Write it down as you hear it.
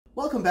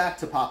Welcome back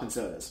to Poppin'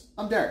 Sodas.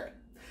 I'm Derek.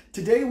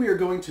 Today we are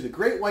going to the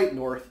Great White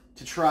North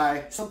to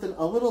try something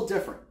a little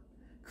different.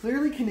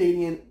 Clearly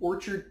Canadian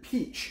Orchard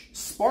Peach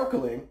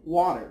Sparkling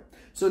Water.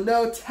 So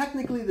no,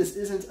 technically this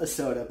isn't a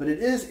soda, but it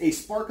is a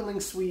sparkling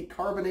sweet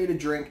carbonated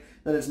drink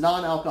that is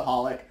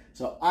non-alcoholic,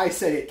 so I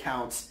say it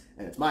counts,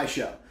 and it's my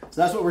show.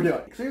 So that's what we're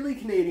doing. Clearly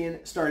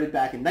Canadian started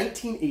back in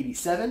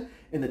 1987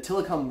 in the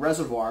Tilikum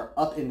Reservoir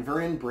up in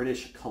Vernon,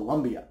 British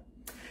Columbia.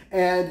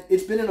 And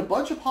it's been in a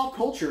bunch of pop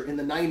culture in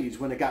the 90s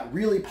when it got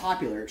really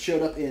popular. It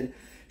showed up in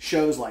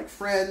shows like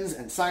Friends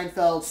and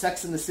Seinfeld,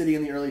 Sex and the City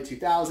in the early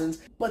 2000s.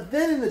 But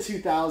then in the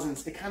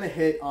 2000s, it kind of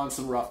hit on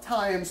some rough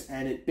times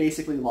and it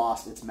basically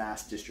lost its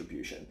mass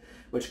distribution,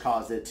 which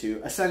caused it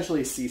to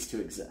essentially cease to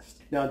exist.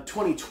 Now in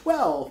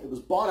 2012, it was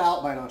bought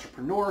out by an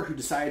entrepreneur who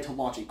decided to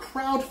launch a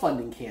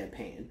crowdfunding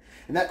campaign.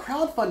 And that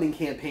crowdfunding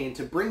campaign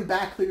to bring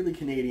back Clearly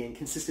Canadian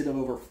consisted of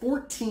over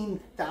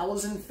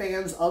 14,000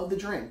 fans of the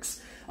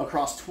drinks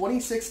across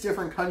 26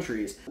 different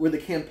countries, where the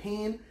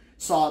campaign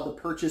saw the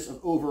purchase of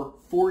over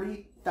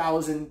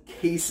 40,000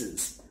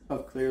 cases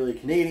of Clearly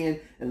Canadian.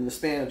 And in the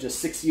span of just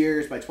 6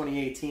 years, by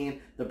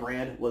 2018, the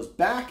brand was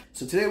back.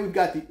 So today we've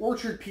got the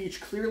Orchard Peach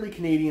Clearly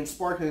Canadian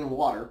Sparkling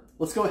Water.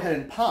 Let's go ahead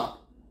and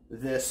pop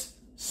this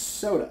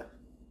soda.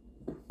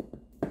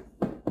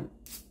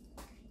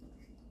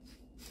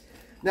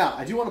 Now,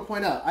 I do want to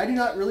point out, I do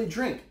not really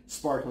drink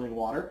sparkling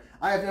water.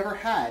 I have never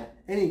had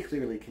any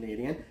Clearly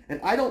Canadian, and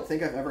I don't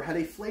think I've ever had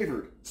a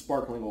flavored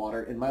sparkling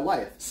water in my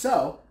life.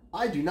 So,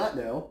 I do not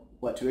know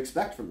what to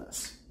expect from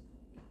this.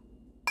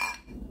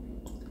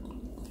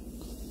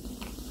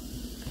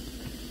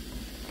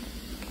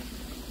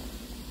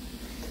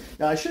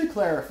 Now, I should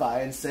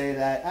clarify and say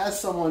that as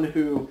someone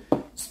whose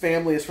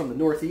family is from the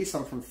Northeast,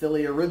 I'm from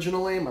Philly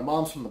originally, my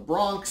mom's from the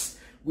Bronx,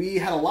 we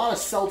had a lot of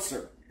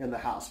seltzer in the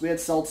house. We had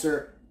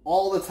seltzer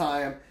all the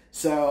time,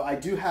 so I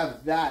do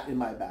have that in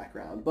my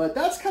background. But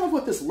that's kind of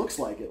what this looks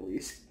like, at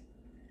least.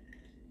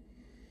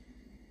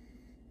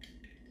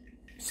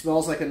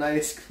 Smells like a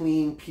nice,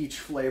 clean peach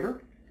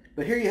flavor.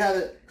 But here you have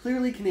it,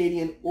 Clearly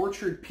Canadian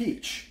Orchard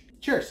Peach.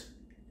 Cheers.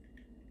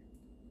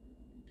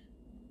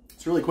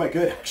 It's really quite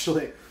good,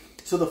 actually.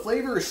 So the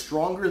flavor is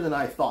stronger than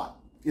I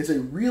thought. It's a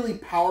really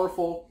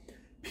powerful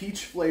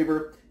peach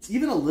flavor. It's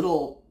even a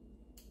little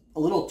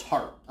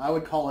tart. I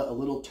would call it a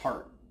little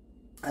tart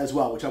as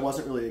well, which I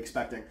wasn't really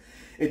expecting.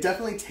 It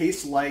definitely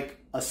tastes like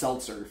a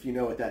seltzer, if you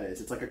know what that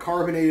is. It's like a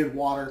carbonated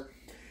water.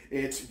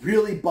 It's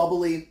really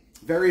bubbly,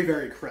 very,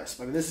 very crisp.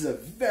 I mean, this is a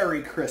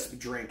very crisp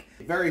drink.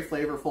 Very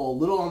flavorful, a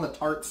little on the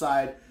tart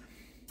side,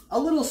 a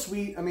little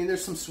sweet. I mean,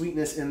 there's some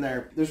sweetness in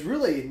there. There's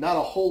really not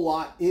a whole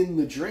lot in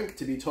the drink,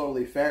 to be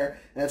totally fair,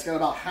 and it's got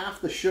about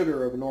half the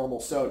sugar of a normal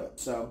soda.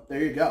 So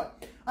there you go.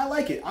 I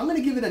like it. I'm going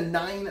to give it a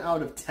 9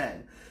 out of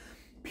 10.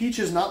 Peach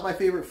is not my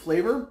favorite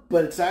flavor,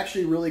 but it's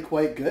actually really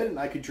quite good, and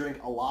I could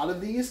drink a lot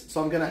of these,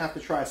 so I'm going to have to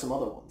try some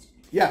other ones.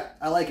 Yeah,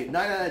 I like it.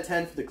 9 out of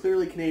 10 for the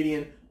Clearly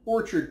Canadian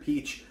Orchard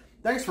Peach.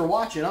 Thanks for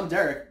watching. I'm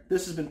Derek.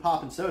 This has been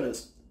Poppin'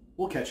 Sodas.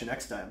 We'll catch you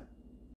next time.